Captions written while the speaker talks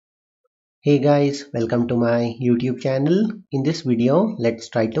Hey guys, welcome to my YouTube channel. In this video, let's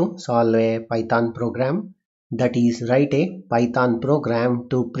try to solve a Python program. That is, write a Python program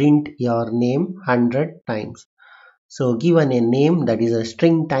to print your name 100 times. So given a name that is a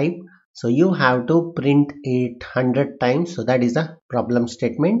string type, so you have to print it 100 times. So that is a problem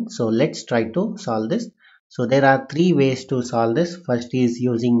statement. So let's try to solve this. So there are three ways to solve this. First is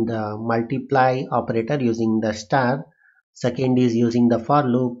using the multiply operator using the star. Second is using the for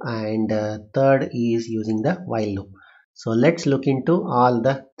loop, and third is using the while loop. So let's look into all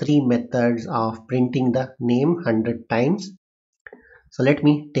the three methods of printing the name 100 times. So let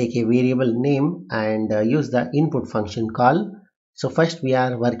me take a variable name and use the input function call. So first we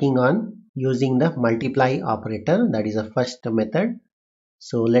are working on using the multiply operator, that is the first method.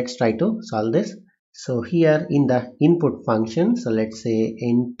 So let's try to solve this. So here in the input function, so let's say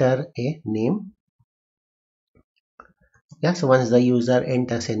enter a name. Yeah, so once the user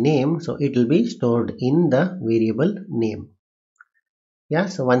enters a name, so it will be stored in the variable name. Yeah,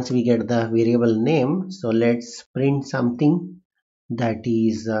 so once we get the variable name, so let's print something, that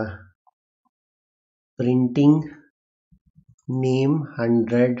is printing name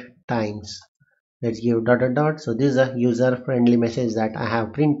 100 times. Let's give dot dot dot. So this is a user friendly message that I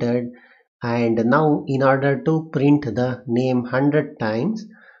have printed, and now in order to print the name 100 times,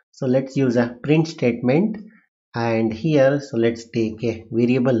 so let's use a print statement. And here, so let's take a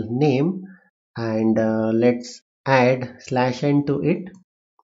variable name and let's add /n to it,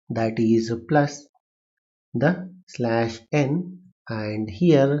 that is plus the /n, and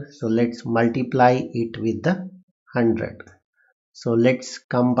here, so let's multiply it with the 100. So let's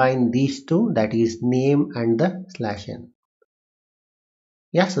combine these two, that is name and the /n.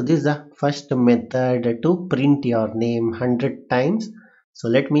 Yeah, so this is the first method to print your name 100 times. So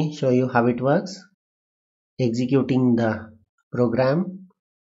let me show you how it works. Executing the program,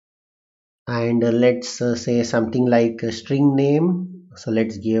 and let's say something like a string name. So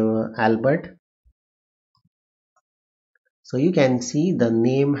let's give Albert. So you can see the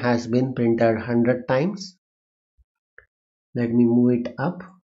name has been printed 100 times. Let me move it up.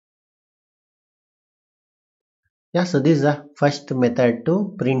 Yeah, so this is the first method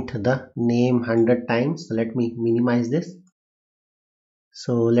to print the name 100 times. So let me minimize this.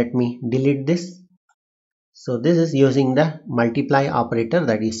 So let me delete this. So this is using the multiply operator,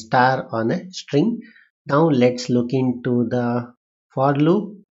 that is star on a string. Now let's look into the for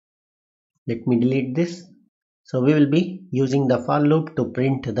loop. Let me delete this. So we will be using the for loop to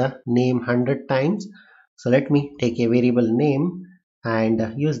print the name 100 times. So let me take a variable name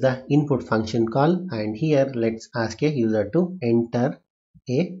and use the input function call, and here let's ask a user to enter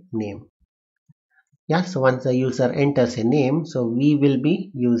a name. Yeah, so once the user enters a name, so we will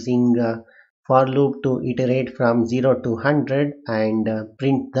be using for loop to iterate from 0 to 100 and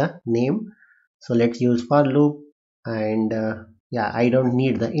print the name. So let's use for loop, and yeah, I don't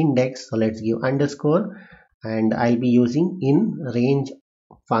need the index, so let's give underscore, and I'll be using in range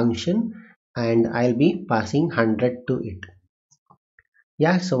function, and I'll be passing 100 to it.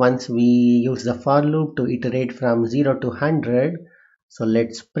 Yeah, so once we use the for loop to iterate from 0 to 100, so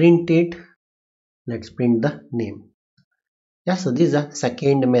let's print it. Let's print the name. Yeah, so this is the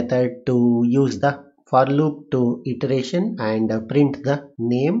second method to use the for loop to iteration and print the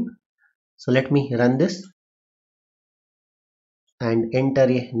name. So let me run this and enter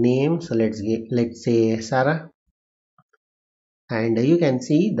a name. So let's say Sarah, and you can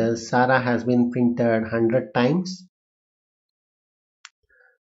see the Sarah has been printed 100 times.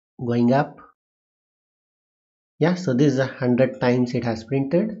 Going up. Yeah, so this is 100 times it has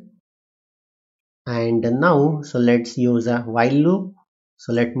printed. And now, so let's use a while loop.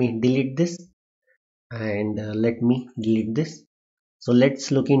 So let me delete this, and let me delete this. So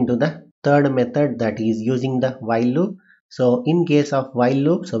let's look into the third method, that is using the while loop. So in case of while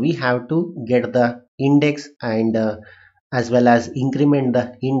loop, so we have to get the index and as well as increment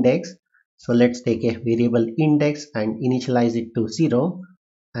the index. So let's take a variable index and initialize it to 0.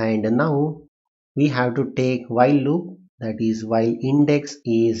 And now we have to take while loop, that is while index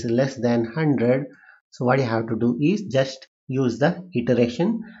is less than 100. So what you have to do is just use the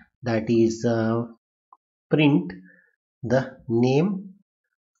iteration, that is print the name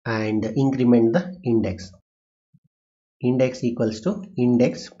and increment the index. Index equals to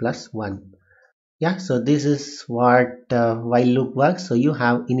index plus 1. Yeah, so this is what while loop works. So you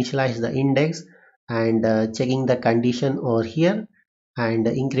have initialized the index and checking the condition over here and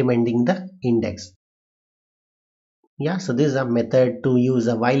incrementing the index. Yeah, so this is a method to use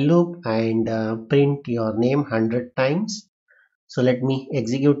a while loop and print your name 100 times. So let me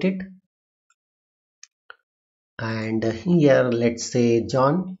execute it, and here let's say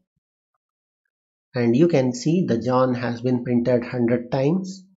John. and you can see the John has been printed 100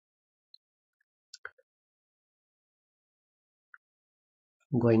 times.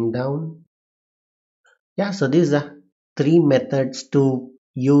 Going down. Yeah, so these are three methods to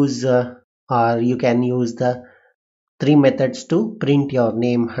use or you can use the three methods to print your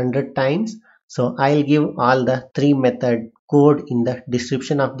name 100 times. So I'll give all the three method code in the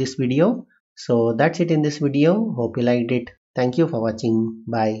description of this video. So that's it in this video. Hope you liked it. Thank you for watching.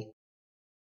 Bye.